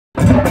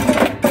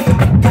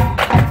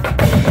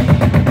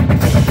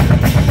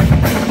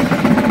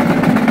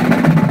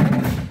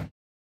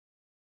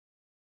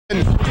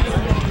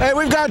Hey,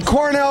 we've got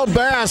Cornell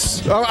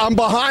Bass. I'm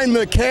behind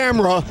the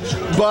camera,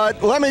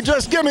 but let me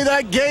just give me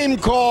that game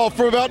call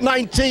from about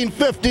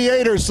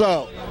 1958 or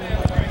so.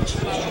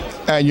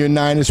 And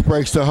Unitas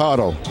breaks the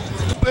huddle.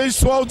 He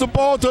throws the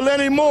ball to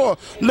Lenny Moore.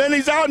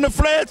 Lenny's out in the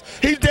flats.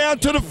 He's down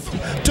to the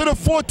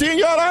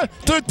 14-yard line,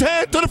 to the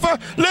 10, to the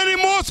 5. Lenny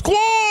Moore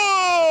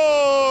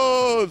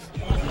scores!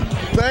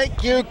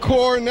 Thank you,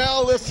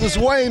 Cornell. This is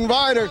Wayne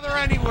Viener.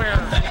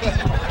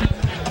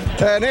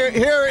 And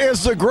here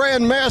is the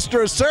Grand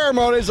Master of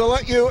Ceremonies. I'll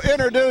let you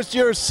introduce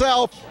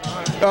yourself.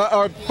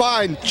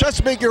 Fine.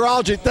 Chesapeake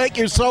Urology, thank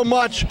you so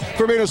much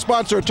for being a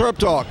sponsor of Terp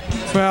Talk.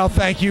 Well,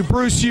 thank you,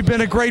 Bruce. You've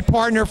been a great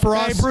partner for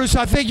us. Hey, Bruce,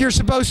 I think you're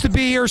supposed to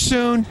be here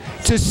soon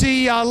to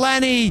see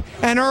Lenny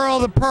and Earl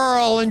the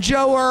Pearl and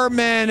Joe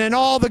Ehrman and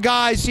all the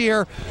guys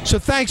here. So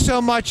thanks so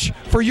much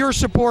for your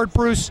support,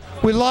 Bruce.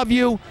 We love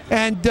you,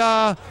 and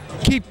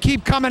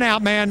keep coming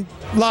out, man.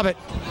 Love it.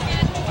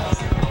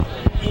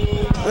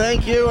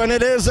 Thank you, and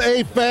it is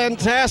a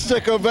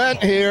fantastic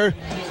event here.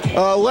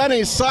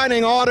 Lenny's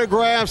signing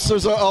autographs.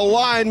 There's a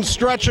line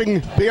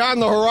stretching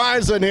beyond the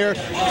horizon here.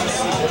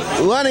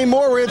 Lenny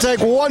Moore, we're going to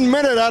take 1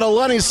 minute out of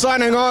Lenny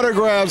signing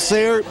autographs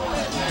here.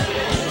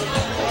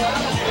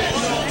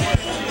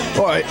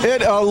 Boy,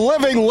 a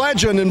living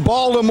legend in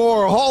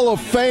Baltimore, Hall of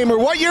Famer.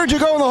 What year did you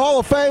go in the Hall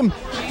of Fame?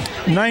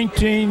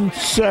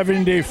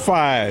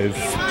 1975.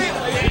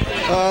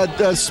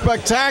 A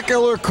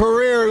spectacular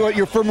career.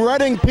 You're from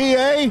Reading,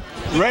 PA?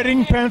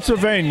 Reading,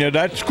 Pennsylvania,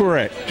 that's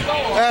correct.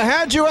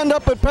 How'd you end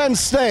up at Penn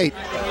State?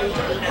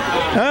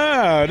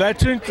 Ah,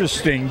 that's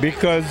interesting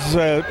because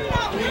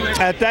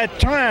at that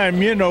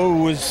time, you know, it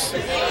was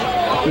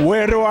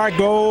where do I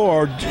go,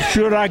 or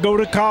should I go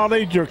to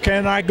college, or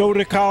can I go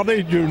to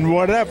college, and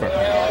whatever.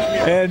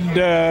 And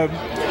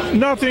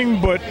nothing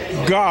but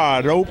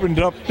God opened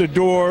up the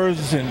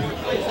doors,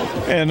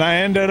 and I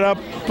ended up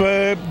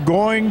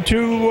going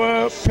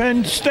to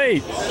Penn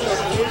State,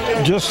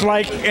 just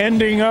like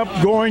ending up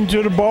going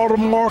to the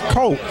Baltimore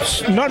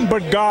Colts. Nothing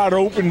but God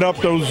opened up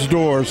those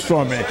doors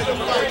for me.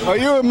 Are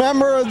you a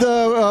member of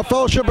the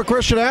Fellowship of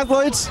Christian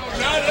Athletes?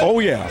 Oh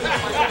yeah,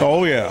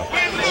 oh yeah.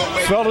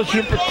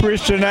 Fellowship of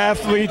Christian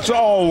Athletes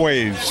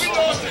always.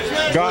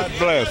 God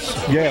bless,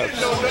 yes.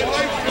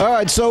 All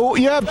right, so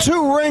you have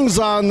 2 rings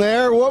on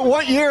there.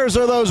 What years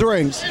are those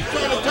rings?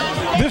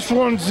 This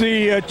one's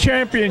the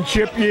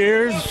championship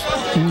years,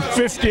 in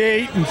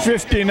 58 and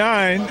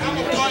 59,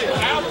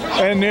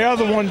 and the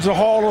other one's a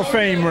Hall of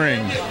Fame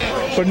ring.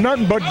 But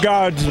nothing but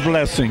God's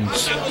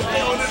blessings.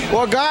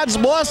 Well, God's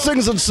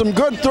blessings and some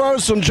good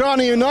throws from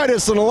Johnny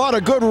Unitas and a lot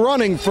of good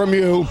running from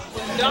you.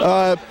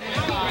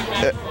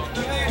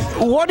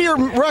 What are your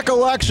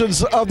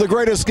recollections of the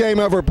greatest game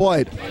ever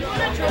played?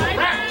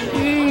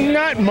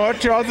 Not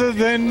much, other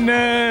than,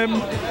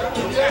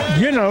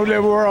 you know,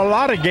 there were a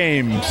lot of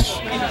games,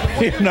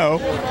 you know,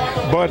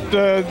 but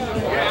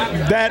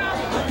that,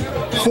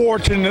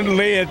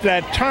 fortunately, at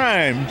that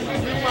time,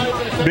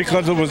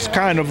 because it was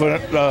kind of a,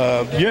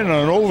 you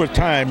know, an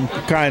overtime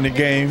kind of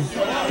game,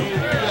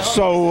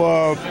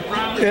 so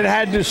it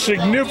had the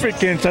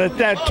significance at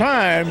that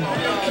time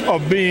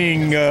of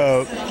being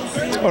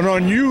an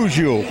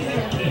unusual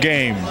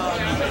game.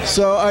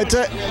 So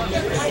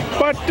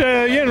but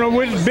you know,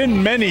 there's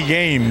been many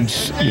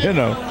games, you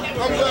know.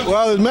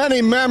 Well, there's many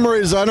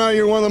memories. I know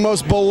you're one of the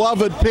most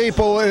beloved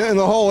people in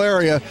the whole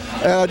area.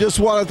 I just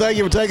want to thank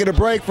you for taking a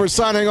break, for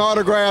signing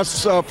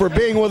autographs, for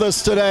being with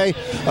us today.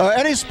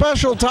 Any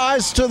special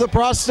ties to the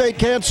prostate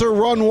cancer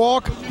run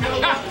walk?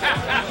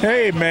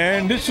 Hey,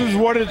 man, this is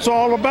what it's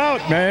all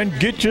about, man.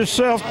 Get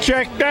yourself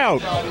checked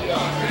out,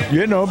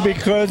 you know,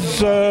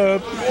 because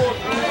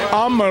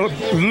I'm a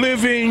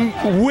living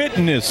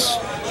witness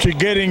to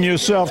getting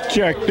yourself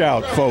checked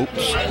out,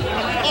 folks.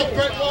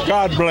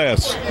 God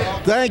bless.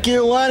 Thank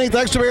you, Lenny.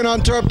 Thanks for being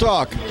on Terp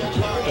Talk.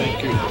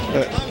 Thank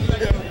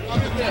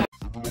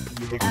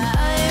you.